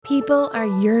People are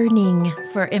yearning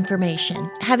for information,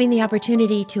 having the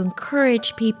opportunity to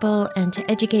encourage people and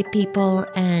to educate people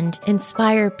and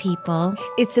inspire people.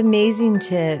 It's amazing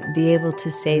to be able to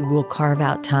say we'll carve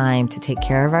out time to take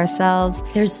care of ourselves.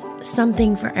 There's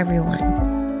something for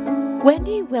everyone.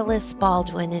 Wendy Willis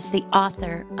Baldwin is the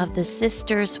author of The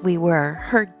Sisters We Were,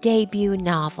 her debut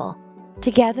novel.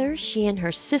 Together, she and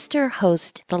her sister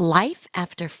host the Life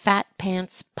After Fat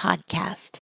Pants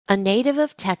podcast. A native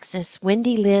of Texas,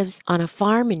 Wendy lives on a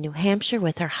farm in New Hampshire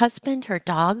with her husband, her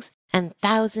dogs, and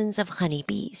thousands of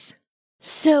honeybees.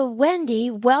 So, Wendy,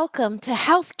 welcome to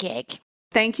Health Gig.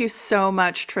 Thank you so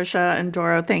much, Trisha and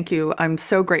Doro. Thank you. I'm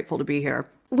so grateful to be here.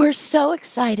 We're so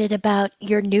excited about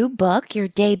your new book, your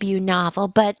debut novel,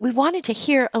 but we wanted to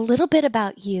hear a little bit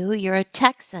about you. You're a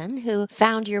Texan who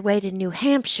found your way to New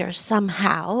Hampshire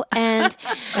somehow, and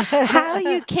how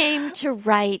you came to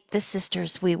write The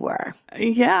Sisters We Were.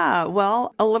 Yeah,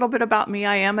 well, a little bit about me.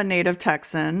 I am a native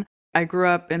Texan. I grew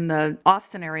up in the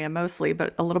Austin area mostly,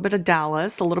 but a little bit of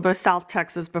Dallas, a little bit of South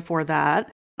Texas before that.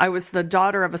 I was the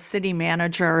daughter of a city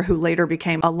manager who later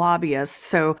became a lobbyist.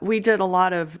 So we did a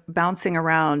lot of bouncing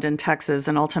around in Texas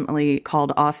and ultimately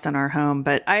called Austin our home.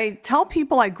 But I tell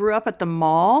people I grew up at the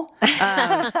mall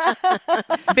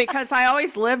because I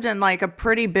always lived in like a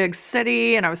pretty big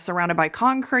city and I was surrounded by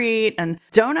concrete. And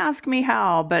don't ask me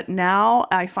how, but now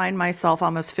I find myself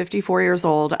almost 54 years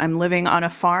old. I'm living on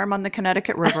a farm on the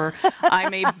Connecticut River.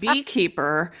 I'm a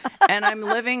beekeeper and I'm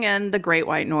living in the Great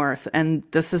White North. And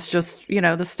this is just,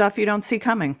 the stuff you don't see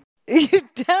coming. You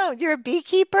don't? You're a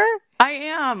beekeeper? I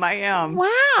am.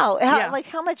 Wow.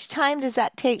 How much time does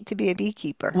that take to be a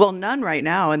beekeeper? Well, none right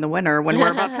now in the winter when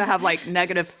we're about to have like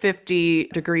negative 50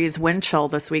 degrees wind chill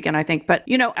this weekend, I think. But,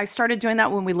 I started doing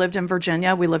that when we lived in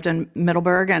Virginia. We lived in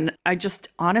Middleburg. And I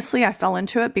fell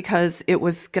into it because it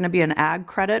was going to be an ag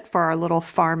credit for our little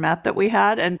farmette that we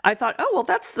had. And I thought,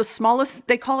 that's the smallest,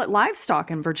 they call it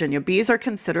livestock in Virginia. Bees are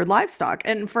considered livestock.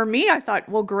 And for me, I thought,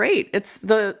 well, great. It's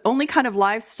the only kind of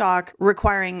livestock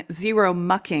requiring zero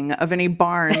mucking of any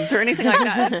barns or anything like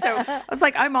that. And so I was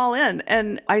like, I'm all in.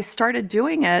 And I started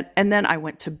doing it. And then I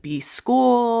went to bee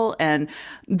school. And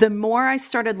the more I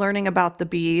started learning about the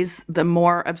bees, the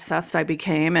more obsessed I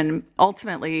became. And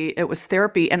ultimately, it was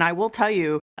therapy. And I will tell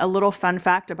you a little fun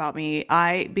fact about me.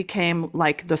 I became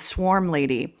like the swarm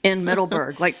lady in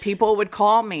Middleburg. Like people would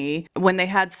call me when they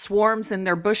had swarms in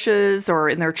their bushes or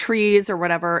in their trees or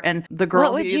whatever. And the girl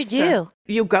What would you do?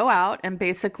 You go out and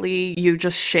basically you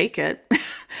just shake it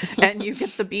and you get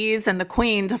the bees and the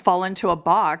queen to fall into a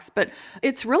box. But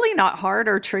it's really not hard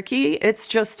or tricky. It's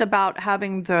just about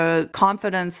having the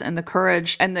confidence and the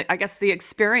courage and the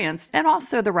experience and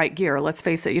also the right gear. Let's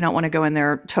face it, you don't want to go in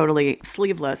there totally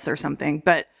sleeveless or something,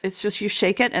 but it's just you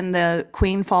shake it and the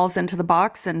queen falls into the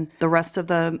box and the rest of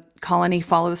the colony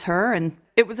follows her. And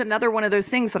it was another one of those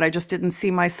things that I just didn't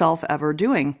see myself ever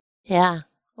doing. Yeah.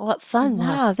 What fun.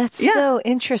 Wow, that's so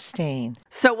interesting.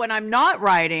 So when I'm not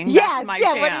writing, that's my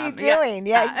jam. What are you doing?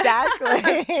 Yeah,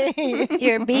 exactly.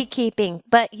 You're beekeeping,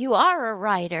 but you are a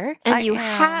writer, and you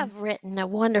have written a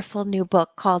wonderful new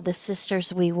book called The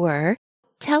Sisters We Were.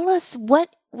 Tell us,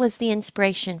 what was the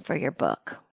inspiration for your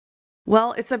book?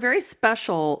 Well, it's a very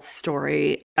special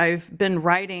story. I've been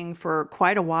writing for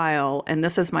quite a while, and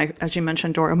this is as you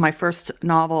mentioned, Dora, my first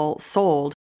novel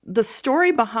sold. The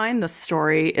story behind the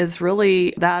story is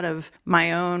really that of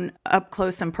my own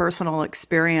up-close and personal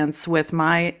experience with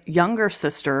my younger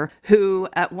sister, who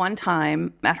at one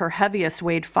time, at her heaviest,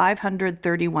 weighed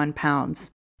 531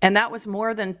 pounds. And that was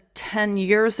more than 10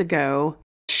 years ago.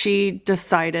 She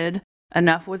decided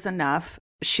enough was enough.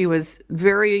 She was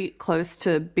very close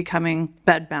to becoming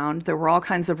bedbound. There were all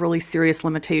kinds of really serious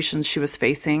limitations she was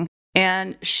facing.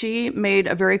 And she made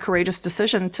a very courageous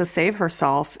decision to save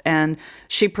herself. And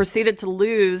she proceeded to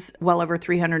lose well over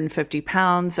 350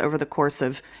 pounds over the course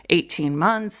of 18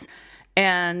 months.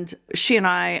 And she and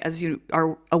I, as you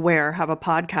are aware, have a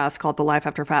podcast called the Life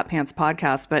After Fat Pants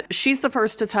podcast. But she's the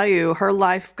first to tell you her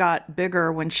life got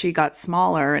bigger when she got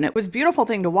smaller. And it was a beautiful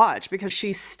thing to watch because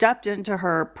she stepped into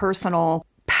her personal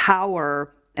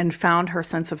power and found her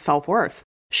sense of self-worth.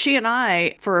 She and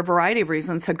I, for a variety of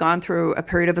reasons, had gone through a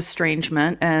period of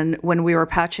estrangement. And when we were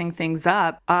patching things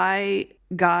up, I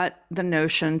got the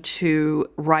notion to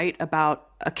write about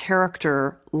a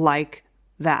character like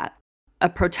that. A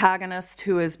protagonist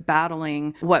who is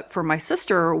battling what for my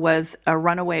sister was a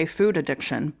runaway food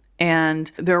addiction.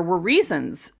 And there were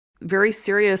reasons, very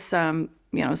serious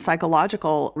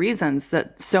psychological reasons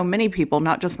that so many people,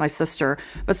 not just my sister,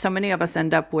 but so many of us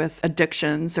end up with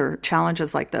addictions or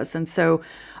challenges like this. And so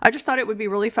I just thought it would be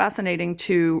really fascinating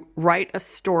to write a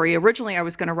story. Originally, I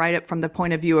was going to write it from the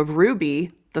point of view of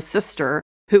Ruby, the sister,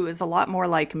 who is a lot more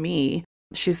like me.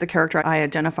 She's the character I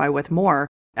identify with more.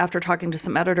 After talking to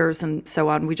some editors and so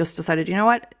on, we just decided, you know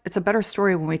what? It's a better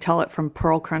story when we tell it from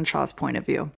Pearl Crenshaw's point of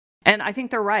view. And I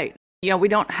think they're right. We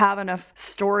don't have enough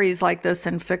stories like this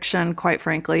in fiction, quite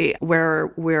frankly,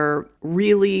 where we're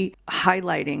really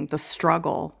highlighting the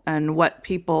struggle and what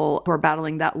people who are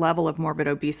battling that level of morbid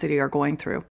obesity are going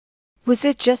through. Was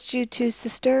it just you two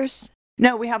sisters?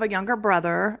 No, we have a younger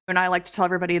brother, and I like to tell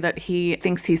everybody that he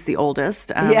thinks he's the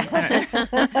oldest.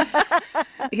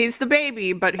 He's the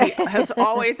baby, but he has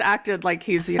always acted like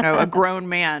he's, a grown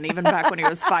man, even back when he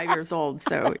was 5 years old.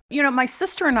 So, my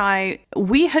sister and I,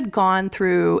 we had gone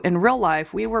through, in real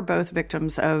life, we were both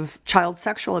victims of child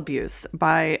sexual abuse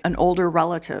by an older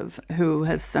relative who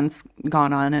has since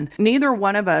gone on. And neither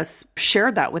one of us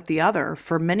shared that with the other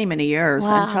for many, many years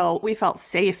until we felt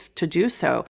safe to do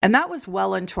so. And that was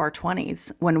well into our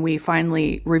 20s when we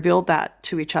finally revealed that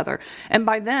to each other. And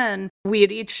by then, we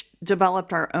had each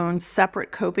developed our own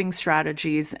separate coping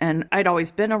strategies. And I'd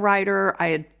always been a writer. I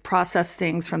had processed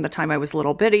things from the time I was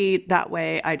little bitty. That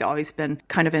way, I'd always been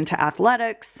kind of into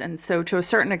athletics. And so to a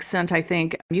certain extent, I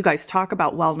think you guys talk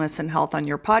about wellness and health on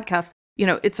your podcast.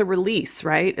 It's a release,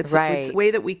 right? It's a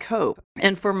way that we cope.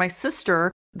 And for my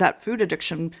sister, that food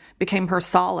addiction became her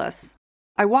solace.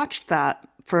 I watched that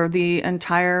for the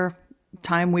entire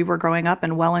time we were growing up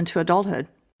and well into adulthood.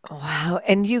 Wow.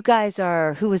 And you guys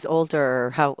are, who is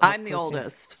older? I'm the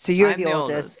oldest. So you're the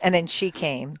oldest. And then she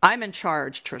came. I'm in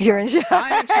charge, Trisha. You're in charge.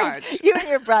 I'm in charge. You and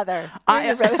your brother. I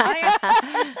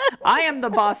am the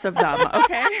boss of them,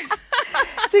 okay?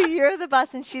 So you're the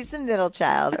boss and she's the middle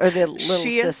child or the little sister?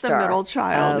 She is the middle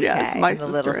child, okay. Yes. My the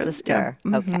sister little is. sister.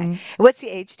 Yeah. Okay. Mm-hmm. What's the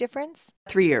age difference?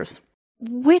 3 years.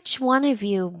 Which one of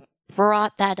you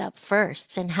brought that up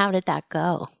first, and how did that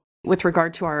go? With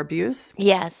regard to our abuse?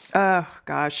 Yes. Oh,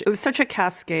 gosh. It was such a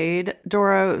cascade,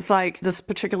 Dora. It was like this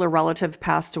particular relative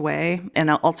passed away,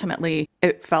 and ultimately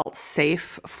it felt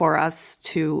safe for us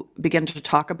to begin to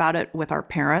talk about it with our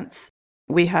parents.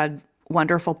 We had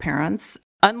wonderful parents.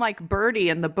 Unlike Birdie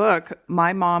in the book,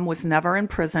 my mom was never in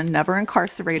prison, never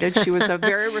incarcerated. She was a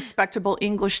very respectable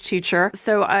English teacher.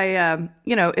 So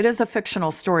it is a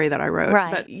fictional story that I wrote.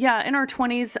 Right. But yeah, in our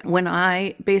 20s, when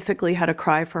I basically had a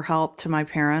cry for help to my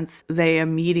parents, they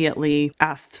immediately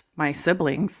asked my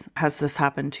siblings, has this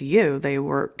happened to you? They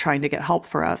were trying to get help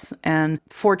for us. And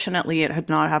fortunately, it had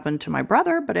not happened to my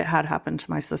brother, but it had happened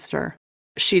to my sister.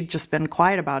 She'd just been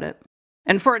quiet about it.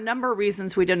 And for a number of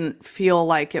reasons, we didn't feel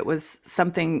like it was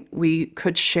something we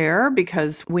could share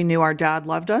because we knew our dad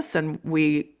loved us and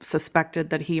we suspected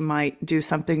that he might do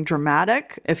something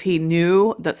dramatic if he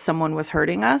knew that someone was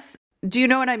hurting us. Do you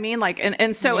know what I mean?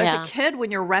 So as a kid,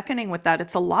 when you're reckoning with that,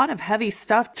 it's a lot of heavy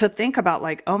stuff to think about,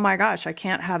 like, oh my gosh, I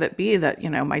can't have it be that,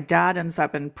 my dad ends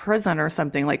up in prison or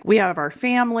something. Like, we have our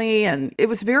family, and it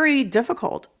was very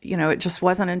difficult. It just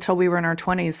wasn't until we were in our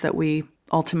 20s that we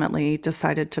ultimately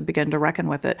decided to begin to reckon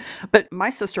with it. But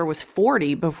my sister was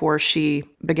 40 before she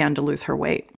began to lose her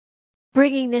weight.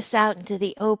 Bringing this out into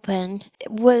the open,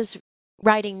 was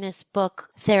writing this book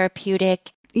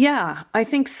therapeutic? Yeah, I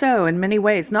think so in many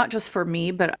ways, not just for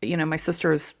me, but, my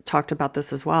sister's talked about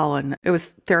this as well. And it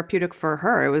was therapeutic for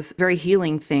her. It was a very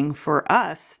healing thing for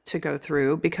us to go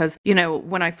through because,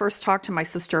 when I first talked to my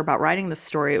sister about writing this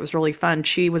story, it was really fun.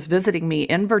 She was visiting me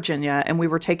in Virginia and we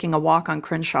were taking a walk on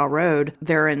Crenshaw Road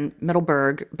there in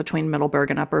Middleburg, between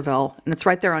Middleburg and Upperville. And it's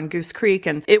right there on Goose Creek.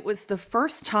 And it was the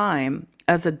first time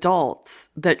as adults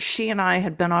that she and I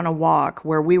had been on a walk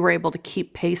where we were able to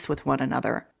keep pace with one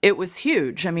another. It was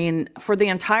huge. I mean, for the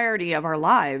entirety of our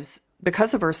lives,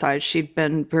 because of her size, she'd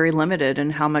been very limited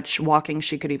in how much walking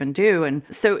she could even do. And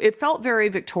so it felt very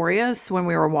victorious when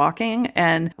we were walking.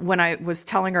 And when I was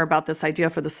telling her about this idea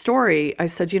for the story, I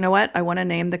said, you know what? I want to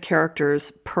name the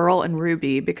characters Pearl and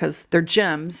Ruby because they're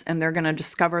gems and they're going to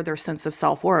discover their sense of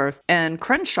self-worth. And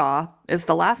Crenshaw is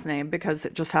the last name because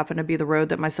it just happened to be the road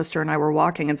that my sister and I were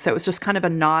walking. And so it was just kind of a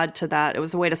nod to that. It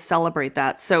was a way to celebrate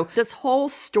that. So this whole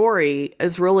story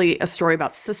is really a story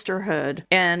about sisterhood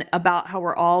and about how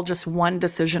we're all just one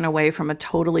decision away from a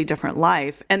totally different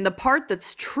life. And the part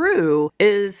that's true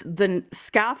is the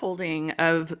scaffolding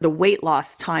of the weight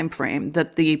loss time frame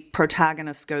that the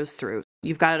protagonist goes through.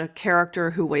 You've got a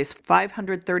character who weighs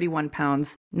 531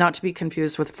 pounds, not to be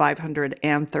confused with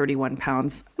 531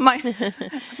 pounds. My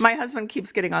husband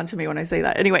keeps getting on to me when I say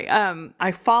that. Anyway,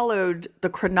 I followed the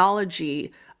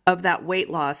chronology of that weight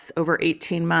loss over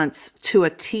 18 months to a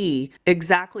T,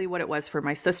 exactly what it was for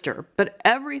my sister. But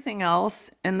everything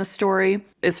else in the story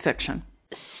is fiction.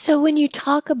 So when you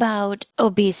talk about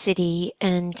obesity,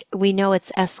 and we know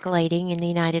it's escalating in the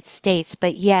United States,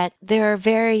 but yet there are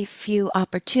very few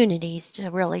opportunities to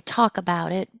really talk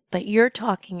about it, but you're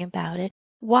talking about it.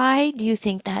 Why do you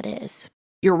think that is?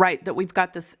 You're right that we've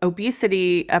got this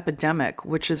obesity epidemic,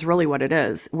 which is really what it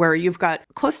is, where you've got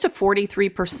close to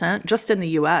 43%, just in the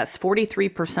US,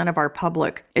 43% of our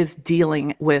public is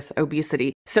dealing with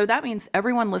obesity. So that means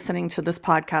everyone listening to this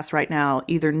podcast right now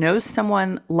either knows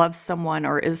someone, loves someone,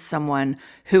 or is someone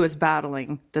who is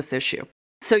battling this issue.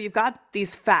 So you've got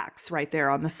these facts right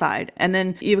there on the side. And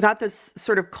then you've got this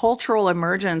sort of cultural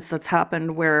emergence that's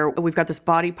happened where we've got this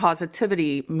body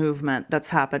positivity movement that's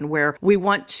happened where we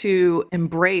want to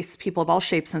embrace people of all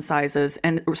shapes and sizes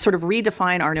and sort of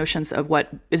redefine our notions of what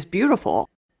is beautiful.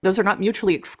 Those are not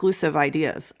mutually exclusive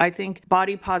ideas. I think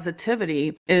body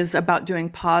positivity is about doing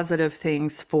positive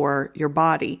things for your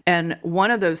body. And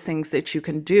one of those things that you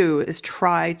can do is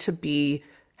try to be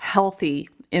healthy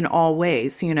in all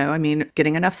ways,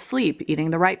 getting enough sleep,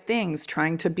 eating the right things,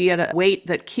 trying to be at a weight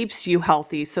that keeps you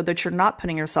healthy so that you're not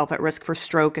putting yourself at risk for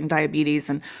stroke and diabetes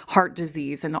and heart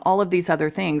disease and all of these other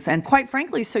things. And quite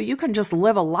frankly, so you can just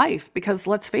live a life, because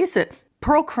let's face it,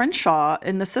 Pearl Crenshaw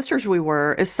in The Sisters We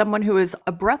Were is someone who is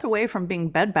a breath away from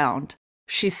being bedbound.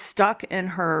 She's stuck in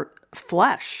her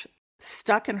flesh,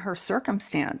 stuck in her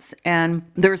circumstance. And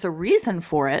there's a reason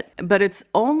for it, but it's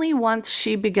only once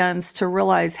she begins to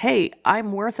realize, hey,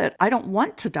 I'm worth it. I don't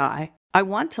want to die. I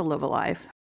want to live a life.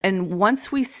 And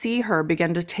once we see her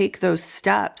begin to take those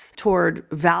steps toward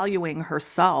valuing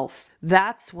herself,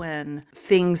 that's when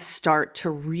things start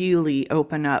to really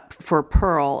open up for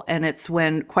Pearl. And it's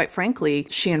when, quite frankly,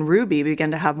 she and Ruby begin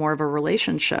to have more of a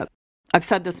relationship. I've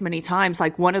said this many times,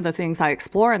 like one of the things I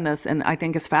explore in this, and I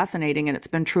think is fascinating, and it's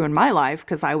been true in my life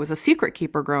because I was a secret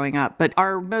keeper growing up, but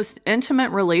our most intimate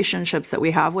relationships that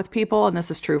we have with people, and this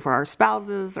is true for our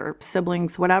spouses or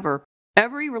siblings, whatever,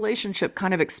 every relationship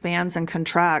kind of expands and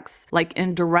contracts like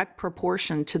in direct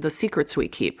proportion to the secrets we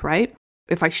keep, right?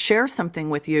 If I share something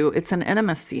with you, it's an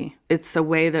intimacy. It's a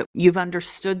way that you've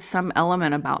understood some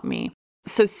element about me.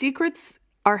 So secrets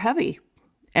are heavy.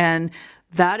 And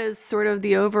that is sort of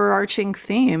the overarching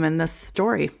theme in this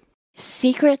story.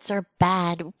 Secrets are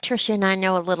bad. Tricia and I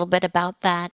know a little bit about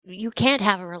that. You can't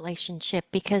have a relationship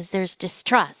because there's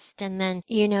distrust, and then,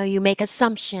 you make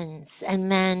assumptions, and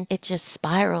then it just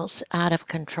spirals out of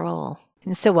control.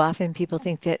 And so often people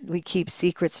think that we keep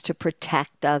secrets to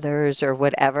protect others or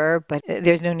whatever, but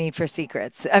there's no need for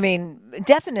secrets. I mean,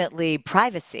 definitely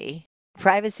privacy.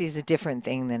 Privacy is a different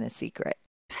thing than a secret.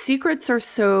 Secrets are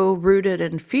so rooted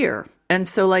in fear. And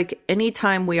so like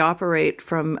anytime we operate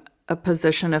from a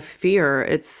position of fear,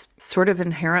 it's sort of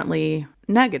inherently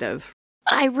negative.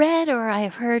 I read or I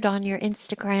heard on your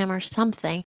Instagram or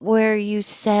something where you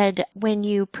said when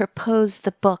you proposed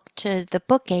the book to the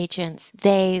book agents,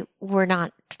 they were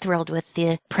not thrilled with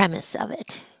the premise of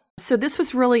it. So this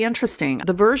was really interesting.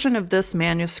 The version of this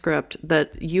manuscript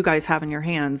that you guys have in your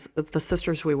hands, of The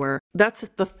Sisters We Were, that's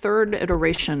the third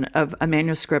iteration of a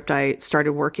manuscript I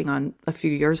started working on a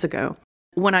few years ago.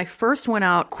 When I first went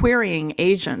out querying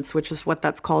agents, which is what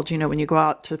that's called, when you go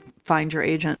out to find your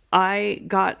agent, I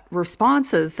got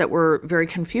responses that were very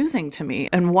confusing to me.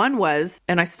 And one was,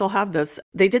 and I still have this,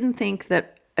 they didn't think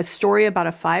that a story about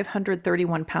a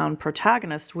 531-pound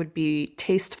protagonist would be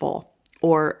tasteful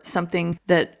or something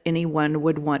that anyone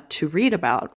would want to read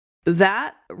about.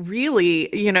 That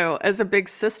really, as a big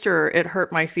sister, it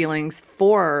hurt my feelings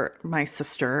for my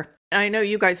sister. I know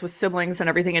you guys with siblings and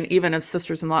everything, and even as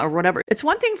sisters-in-law or whatever, it's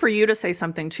one thing for you to say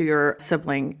something to your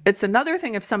sibling. It's another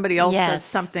thing if somebody else says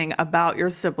something about your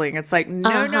sibling. It's like,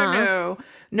 no,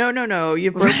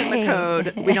 you've broken the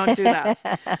code. We don't do that.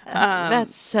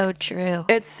 That's so true.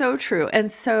 It's so true.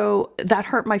 And so that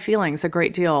hurt my feelings a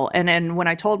great deal. And when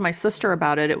I told my sister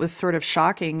about it, it was sort of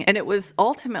shocking. And it was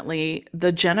ultimately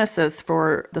the genesis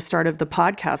for the start of the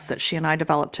podcast that she and I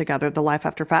developed together, the Life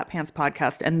After Fat Pants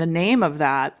podcast. And the name of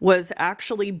that was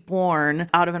actually born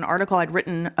out of an article I'd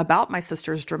written about my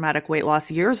sister's dramatic weight loss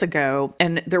years ago.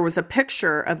 And there was a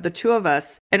picture of the two of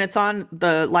us, and it's on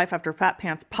the Life After Fat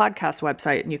Pants podcast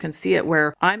website. And you can see it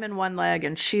where I'm in one leg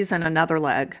and she's in another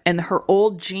leg. And her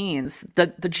old jeans,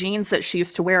 the jeans that she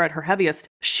used to wear at her heaviest,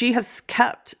 she has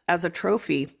kept as a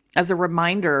trophy, as a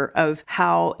reminder of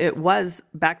how it was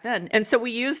back then. And so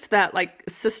we used that like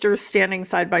sisters standing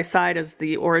side by side as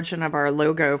the origin of our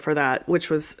logo for that,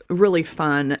 which was really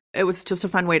fun. It was just a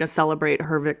fun way to celebrate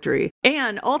her victory.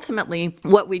 And ultimately,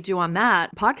 what we do on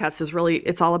that podcast is really,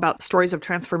 it's all about stories of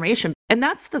transformation. And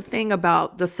that's the thing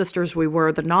about The Sisters We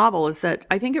Were, the novel, is that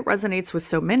I think it resonates with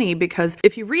so many because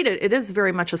if you read it, it is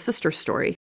very much a sister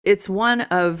story. It's one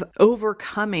of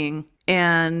overcoming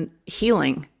and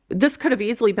healing. This could have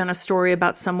easily been a story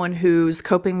about someone whose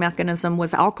coping mechanism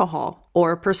was alcohol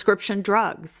or prescription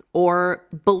drugs or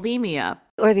bulimia.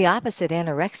 Or the opposite,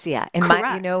 anorexia.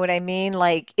 Correct. You know what I mean?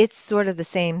 Like, it's sort of the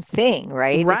same thing,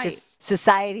 right? Right. It's just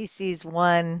society sees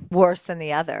one worse than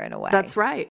the other in a way. That's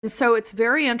right. And so it's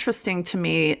very interesting to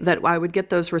me that I would get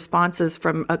those responses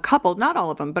from a couple, not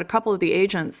all of them, but a couple of the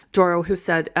agents, Doro, who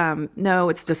said, no,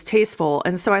 it's distasteful.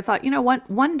 And so I thought, you know what,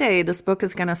 one day this book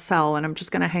is going to sell and I'm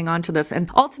just going to hang on to this.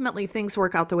 And ultimately things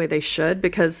work out the way they should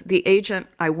because the agent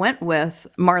I went with,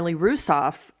 Marley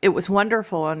Rusoff, it was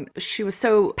wonderful. And she was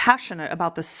so passionate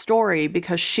about the story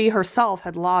because she herself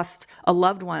had lost a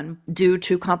loved one due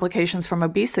to complications from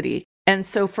obesity. And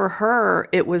so for her,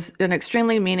 it was an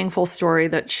extremely meaningful story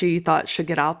that she thought should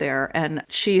get out there. And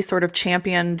she sort of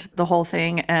championed the whole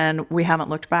thing, and we haven't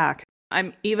looked back.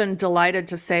 I'm even delighted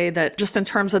to say that just in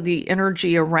terms of the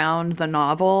energy around the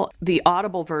novel, the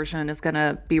Audible version is going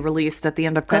to be released at the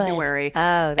end of February.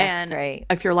 Oh, that's great.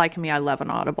 If you're like me, I love an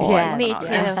Audible. Yeah, me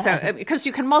too. So, because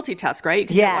you can multitask, right? You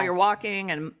can do it while you're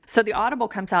walking. And so the Audible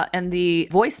comes out, and the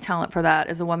voice talent for that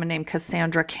is a woman named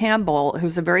Cassandra Campbell,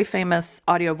 who's a very famous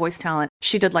audio voice talent.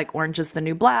 She did like Orange is the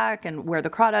New Black and Where the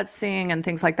Crawdads Sing and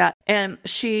things like that. And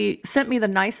she sent me the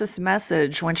nicest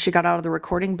message when she got out of the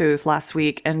recording booth last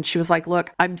week. And she was like,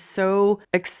 look, I'm so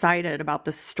excited about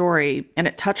this story. And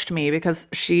it touched me because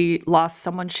she lost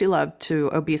someone she loved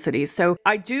to obesity. So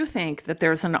I do think that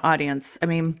there's an audience. I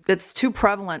mean, it's too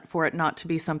prevalent for it not to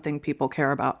be something people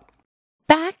care about.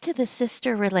 Back to the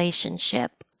sister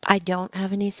relationship. I don't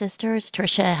have any sisters.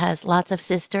 Trisha has lots of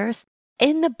sisters.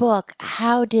 In the book,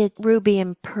 how did Ruby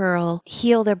and Pearl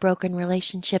heal their broken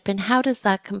relationship? And how does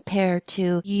that compare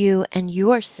to you and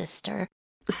your sister?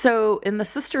 So in The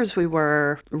Sisters We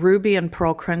Were, Ruby and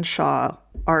Pearl Crenshaw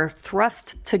are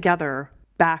thrust together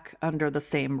back under the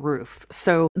same roof.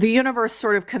 So the universe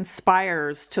sort of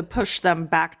conspires to push them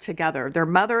back together. Their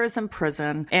mother is in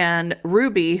prison, and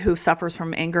Ruby, who suffers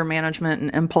from anger management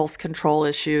and impulse control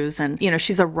issues, and, you know,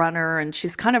 she's a runner, and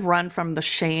she's kind of run from the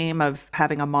shame of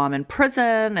having a mom in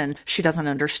prison, and she doesn't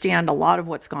understand a lot of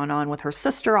what's gone on with her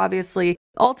sister, obviously.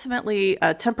 Ultimately,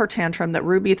 a temper tantrum that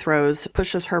Ruby throws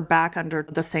pushes her back under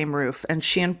the same roof, and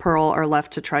she and Pearl are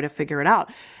left to try to figure it out.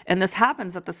 And this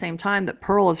happens at the same time that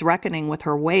Pearl is reckoning with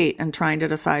her weight and trying to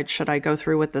decide, should I go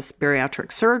through with this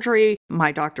bariatric surgery?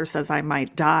 My doctor says I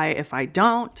might die if I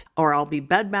don't, or I'll be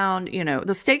bedbound. You know,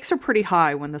 the stakes are pretty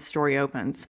high when the story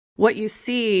opens. What you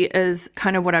see is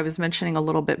kind of what I was mentioning a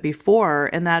little bit before,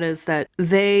 and that is that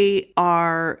they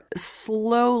are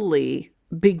slowly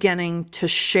beginning to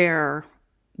share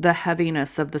the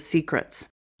heaviness of the secrets.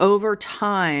 Over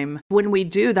time, when we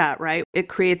do that, right, it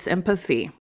creates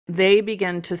empathy. They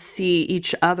begin to see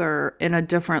each other in a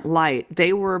different light.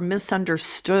 They were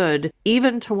misunderstood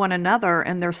even to one another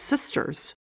and their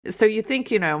sisters. So you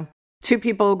think, you know, two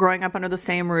people growing up under the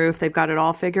same roof, they've got it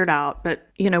all figured out. But,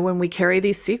 you know, when we carry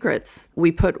these secrets,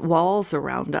 we put walls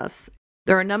around us.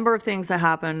 There are a number of things that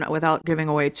happen without giving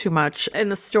away too much in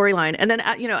the storyline. And then,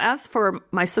 you know, as for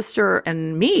my sister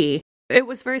and me, it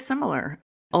was very similar.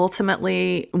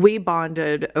 Ultimately, we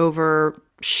bonded over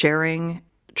sharing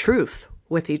truth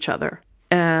with each other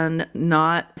and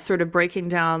not sort of breaking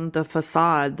down the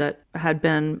facade that had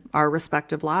been our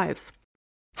respective lives.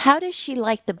 How does she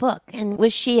like the book? And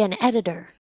was she an editor?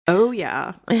 Oh,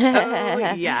 yeah.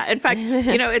 Oh, yeah. In fact,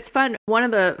 you know, it's fun. One of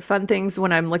the fun things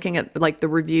when I'm looking at like the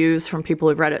reviews from people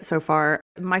who've read it so far,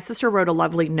 my sister wrote a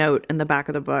lovely note in the back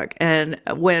of the book. And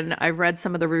when I read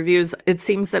some of the reviews, it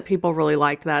seems that people really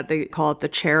liked that. They call it the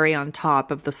cherry on top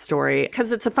of the story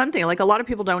because it's a fun thing. Like a lot of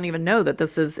people don't even know that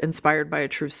this is inspired by a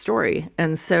true story.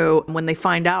 And so when they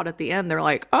find out at the end, they're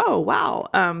like, oh,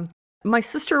 wow. My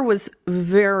sister was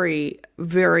very,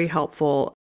 very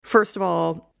helpful. First of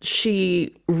all,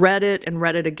 she read it and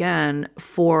read it again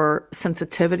for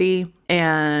sensitivity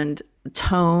and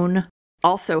tone.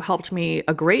 Also helped me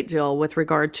a great deal with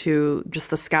regard to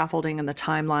just the scaffolding and the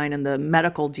timeline and the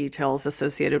medical details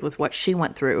associated with what she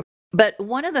went through. But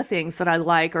one of the things that I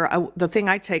like, or the thing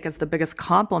I take as the biggest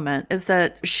compliment, is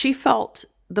that she felt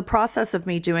the process of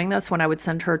me doing this when I would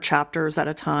send her chapters at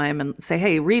a time and say,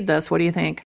 hey, read this. What do you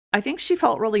think? I think she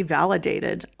felt really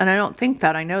validated. And I don't think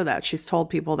that. I know that. She's told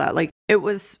people that. Like, it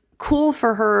was cool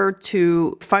for her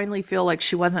to finally feel like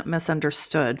she wasn't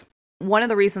misunderstood. One of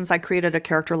the reasons I created a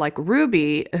character like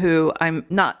Ruby, who I'm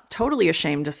not totally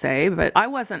ashamed to say, but I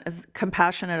wasn't as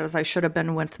compassionate as I should have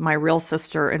been with my real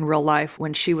sister in real life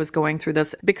when she was going through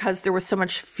this, because there was so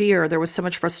much fear, there was so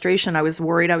much frustration. I was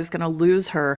worried I was going to lose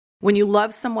her. When you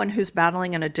love someone who's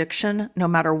battling an addiction, no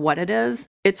matter what it is,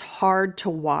 it's hard to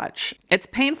watch. It's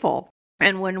painful.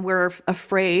 And when we're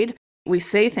afraid, we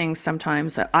say things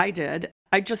sometimes that I did.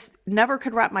 I just never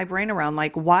could wrap my brain around,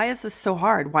 like, why is this so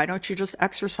hard? Why don't you just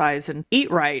exercise and eat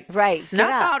right? Right. Snap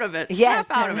out of it. Yes.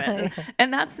 Snap out of it.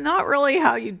 And that's not really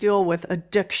how you deal with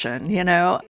addiction, you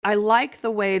know? I like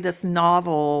the way this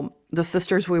novel, The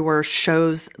Sisters We Were,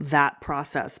 shows that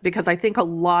process, because I think a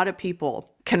lot of people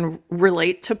can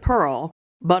relate to Pearl,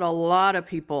 but a lot of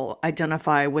people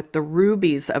identify with the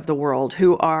Rubies of the world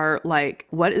who are like,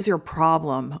 what is your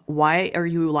problem? Why are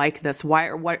you like this?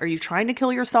 What are you trying to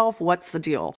kill yourself? What's the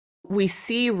deal? We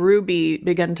see Ruby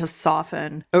begin to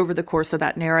soften over the course of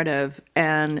that narrative,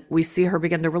 and we see her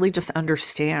begin to really just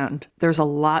understand there's a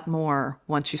lot more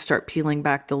once you start peeling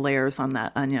back the layers on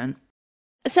that onion.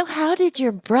 So how did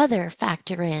your brother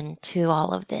factor into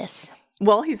all of this?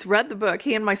 Well, he's read the book.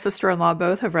 He and my sister-in-law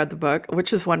both have read the book,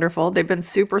 which is wonderful. They've been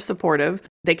super supportive.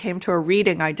 They came to a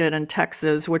reading I did in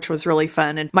Texas, which was really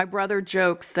fun. And my brother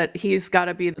jokes that he's got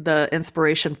to be the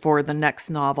inspiration for the next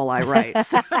novel I write.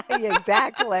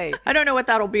 Exactly. I don't know what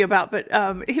that'll be about, but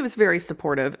he was very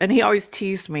supportive. And he always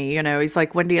teased me, you know, he's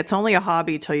like, Wendy, it's only a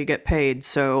hobby till you get paid.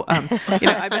 So, you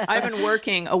know, I've been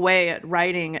working away at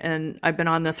writing, and I've been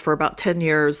on this for about 10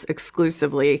 years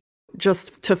exclusively.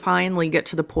 Just to finally get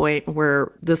to the point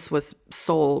where this was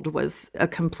sold was a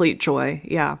complete joy.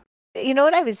 Yeah. You know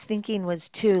what I was thinking was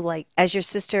too, like, as your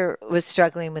sister was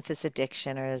struggling with this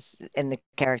addiction, or as in the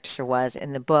character was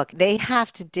in the book, they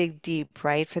have to dig deep,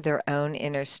 right, for their own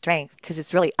inner strength, because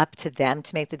it's really up to them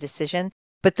to make the decision.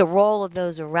 But the role of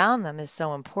those around them is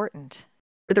so important.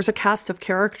 There's a cast of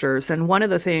characters, and one of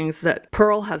the things that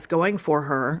Pearl has going for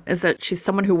her is that she's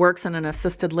someone who works in an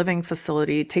assisted living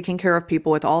facility taking care of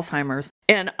people with Alzheimer's.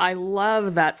 And I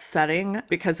love that setting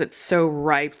because it's so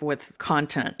ripe with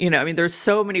content. You know, I mean, there's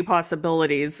so many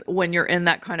possibilities when you're in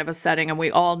that kind of a setting, and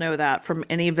we all know that from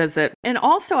any visit. And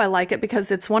also I like it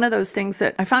because it's one of those things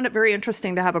that I found it very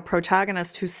interesting to have a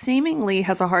protagonist who seemingly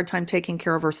has a hard time taking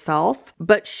care of herself,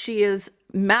 but she is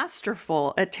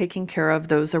masterful at taking care of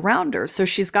those around her. So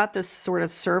she's got this sort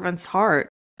of servant's heart.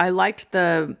 I liked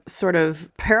the sort of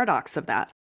paradox of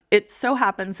that. It so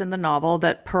happens in the novel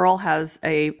that Pearl has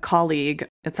a colleague,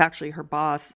 it's actually her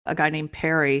boss, a guy named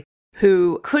Perry,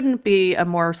 who couldn't be a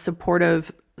more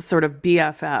supportive sort of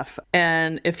BFF.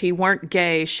 And if he weren't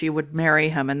gay, she would marry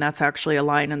him. And that's actually a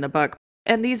line in the book.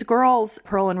 And these girls,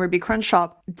 Pearl and Ruby Crenshaw,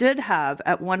 did have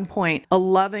at one point a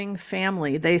loving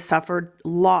family. They suffered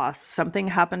loss. Something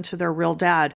happened to their real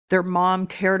dad. Their mom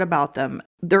cared about them.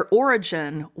 Their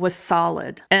origin was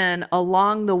solid. And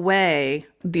along the way,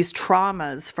 these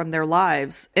traumas from their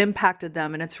lives impacted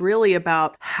them. And it's really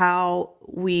about how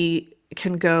we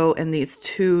can go in these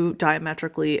two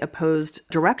diametrically opposed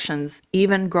directions,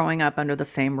 even growing up under the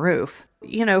same roof.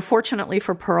 You know, fortunately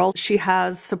for Pearl, she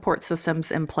has support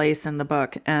systems in place in the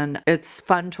book, and it's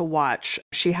fun to watch.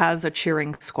 She has a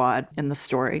cheering squad in the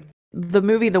story. The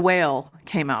movie The Whale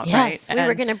came out, right? Yes, we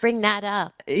were going to bring that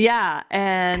up. Yeah,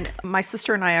 and my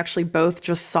sister and I actually both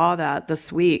just saw that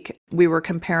this week. We were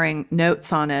comparing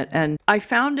notes on it, and I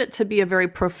found it to be a very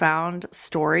profound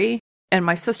story, and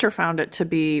my sister found it to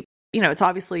be, you know, it's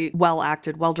obviously well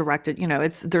acted, well directed. You know,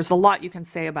 there's a lot you can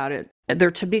say about it.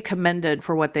 They're to be commended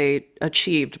for what they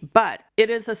achieved, but it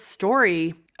is a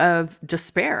story of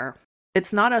despair.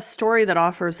 It's not a story that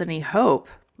offers any hope.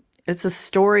 It's a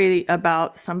story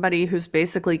about somebody who's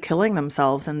basically killing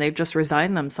themselves, and they've just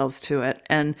resigned themselves to it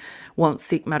and won't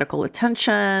seek medical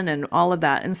attention and all of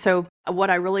that. And so what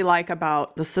I really like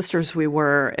about The Sisters We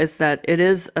Were is that it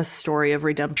is a story of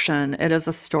redemption. It is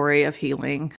a story of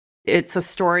healing. It's a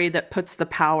story that puts the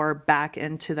power back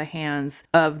into the hands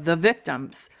of the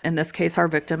victims. In this case, our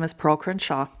victim is Pearl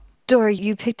Crenshaw. Dora,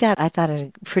 you picked out, I thought,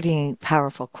 a pretty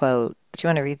powerful quote. Do you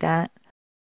want to read that?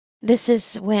 This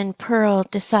is when Pearl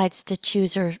decides to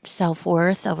choose her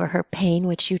self-worth over her pain,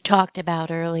 which you talked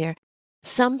about earlier.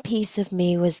 Some piece of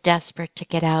me was desperate to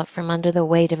get out from under the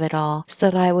weight of it all, so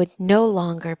that I would no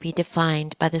longer be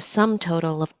defined by the sum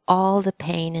total of all the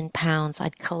pain in pounds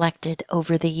I'd collected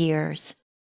over the years.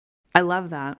 I love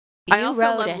that. I also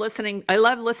love listening. I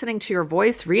love listening to your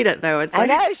voice read it, though. It's like,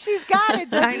 I know, she's got it,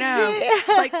 doesn't I know. she? It's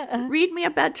like, read me a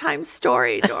bedtime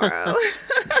story, Doro.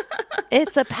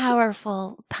 It's a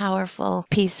powerful, powerful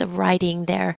piece of writing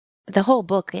there. The whole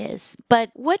book is. But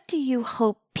what do you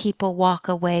hope people walk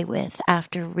away with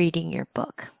after reading your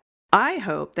book? I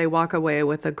hope they walk away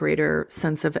with a greater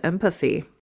sense of empathy.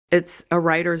 It's a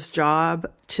writer's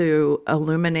job to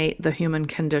illuminate the human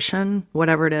condition,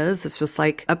 whatever it is. It's just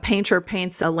like a painter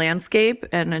paints a landscape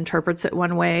and interprets it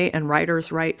one way, and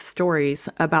writers write stories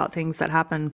about things that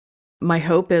happen. My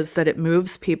hope is that it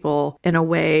moves people in a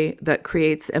way that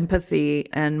creates empathy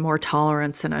and more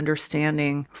tolerance and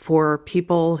understanding for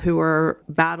people who are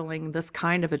battling this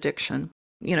kind of addiction.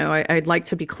 I'd like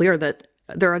to be clear that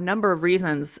there are a number of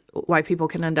reasons why people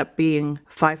can end up being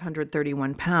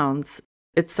 531 pounds.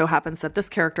 It so happens that this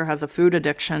character has a food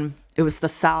addiction. It was the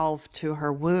salve to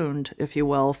her wound, if you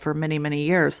will, for many, many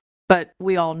years. But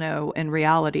we all know in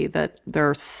reality that there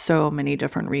are so many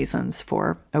different reasons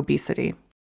for obesity.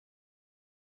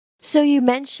 So you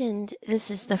mentioned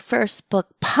this is the first book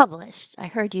published. I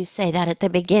heard you say that at the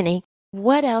beginning.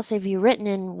 What else have you written,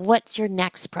 and what's your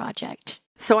next project?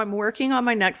 So I'm working on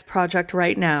my next project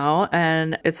right now,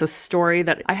 and it's a story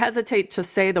that I hesitate to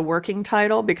say the working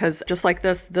title because just like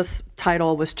this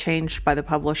title was changed by the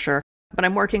publisher. But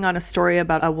I'm working on a story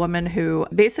about a woman who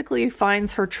basically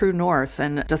finds her true north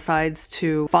and decides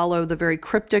to follow the very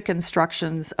cryptic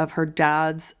instructions of her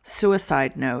dad's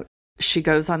suicide note. She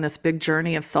goes on this big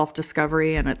journey of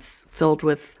self-discovery, and it's filled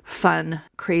with fun,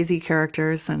 crazy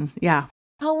characters, and yeah.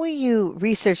 How will you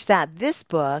research that? This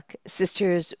book,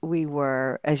 Sisters We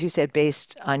Were, as you said,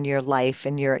 based on your life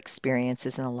and your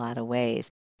experiences in a lot of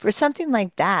ways. For something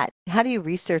like that, how do you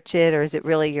research it, or is it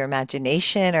really your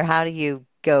imagination, or how do you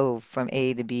go from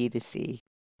A to B to C?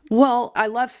 Well, I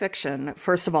love fiction.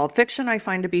 First of all, fiction I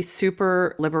find to be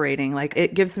super liberating. Like,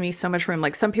 it gives me so much room.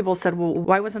 Like, some people said, well,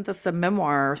 why wasn't this a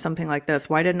memoir or something like this?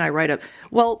 Why didn't I write it?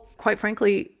 Well, quite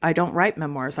frankly, I don't write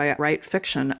memoirs. I write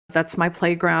fiction. That's my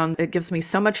playground. It gives me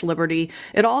so much liberty.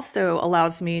 It also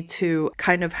allows me to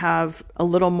kind of have a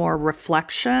little more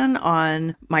reflection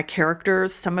on my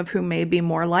characters, some of whom may be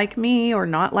more like me or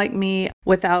not like me,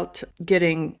 without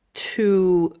getting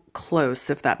too close,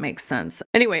 if that makes sense.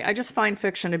 Anyway, I just find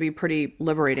fiction to be pretty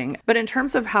liberating. But in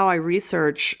terms of how I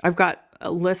research, I've got a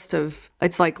list of,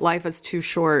 it's like life is too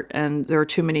short and there are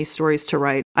too many stories to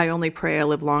write. I only pray I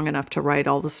live long enough to write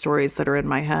all the stories that are in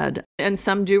my head. And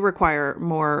some do require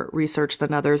more research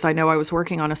than others. I know I was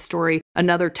working on a story,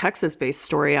 another Texas-based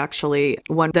story actually,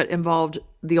 one that involved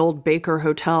the old Baker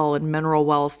Hotel in Mineral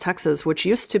Wells, Texas, which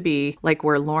used to be like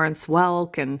where Lawrence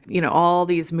Welk and, all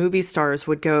these movie stars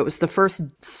would go. It was the first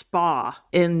spa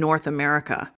in North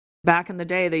America. Back in the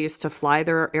day, they used to fly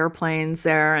their airplanes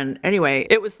there. And anyway,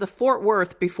 it was the Fort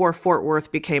Worth before Fort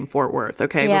Worth became Fort Worth,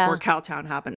 okay, before Cowtown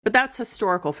happened. But that's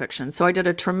historical fiction. So I did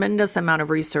a tremendous amount of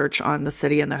research on the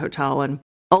city and the hotel. And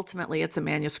ultimately, it's a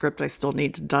manuscript I still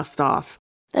need to dust off.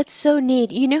 That's so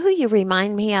neat. You know who you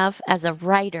remind me of as a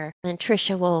writer, and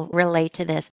Tricia will relate to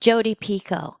this, Jodi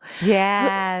Picoult.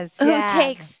 Yes. Who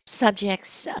takes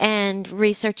subjects and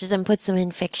researches and puts them in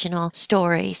fictional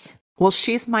stories. Well,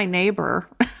 she's my neighbor.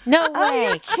 No way.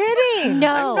 Are you kidding?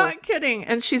 No. I'm not kidding.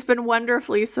 And she's been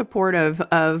wonderfully supportive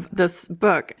of this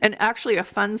book. And actually, a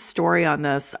fun story on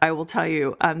this, I will tell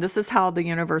you. This is how the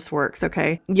universe works,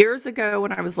 okay? Years ago,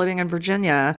 when I was living in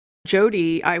Virginia,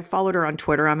 Jodi, I followed her on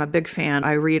Twitter. I'm a big fan.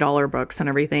 I read all her books and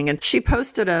everything. And she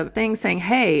posted a thing saying,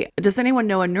 hey, does anyone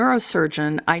know a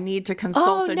neurosurgeon? I need to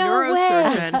consult a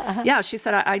neurosurgeon. Yeah, she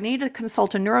said, I need to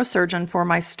consult a neurosurgeon for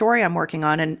my story I'm working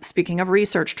on. And speaking of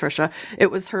research, Tricia,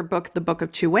 it was her book, The Book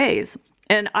of Two Ways.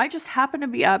 And I just happened to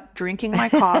be up drinking my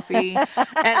coffee.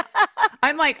 And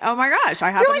I'm like, oh my gosh, I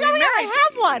happen to be married. I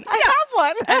have one. I have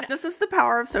one. And this is the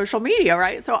power of social media,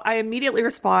 right? So I immediately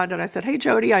respond and I said, hey,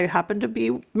 Jodi, I happen to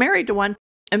be married to one.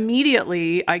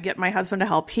 Immediately, I get my husband to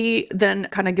help. He then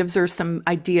kind of gives her some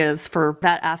ideas for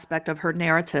that aspect of her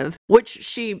narrative, which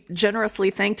she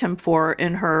generously thanked him for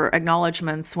in her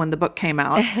acknowledgments when the book came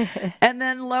out. And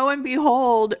then lo and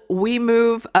behold, we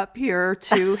move up here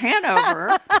to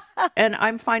Hanover. And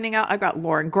I'm finding out I've got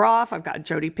Lauren Groff, I've got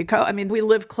Jodi Picoult. I mean, we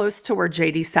live close to where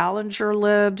J.D. Salinger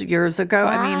lived years ago.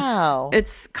 Wow. I mean,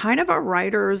 it's kind of a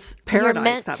writer's paradise. You're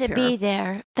meant to be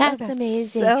there. That's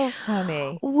amazing. So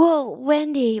funny. Well,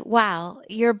 Wendy, wow,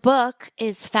 your book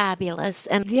is fabulous.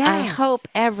 And I hope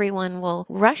everyone will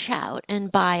rush out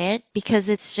and buy it because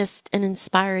it's just an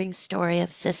inspiring story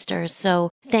of sisters.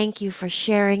 So thank you for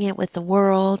sharing it with the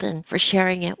world and for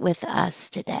sharing it with us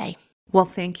today. Well,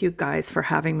 thank you guys for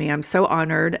having me. I'm so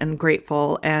honored and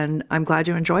grateful, and I'm glad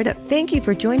you enjoyed it. Thank you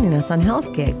for joining us on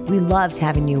Health Gig. We loved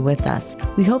having you with us.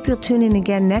 We hope you'll tune in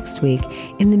again next week.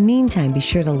 In the meantime, be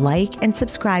sure to like and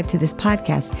subscribe to this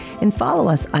podcast and follow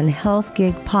us on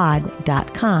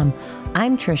healthgigpod.com.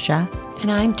 I'm Tricia. And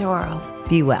I'm Doro.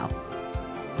 Be well.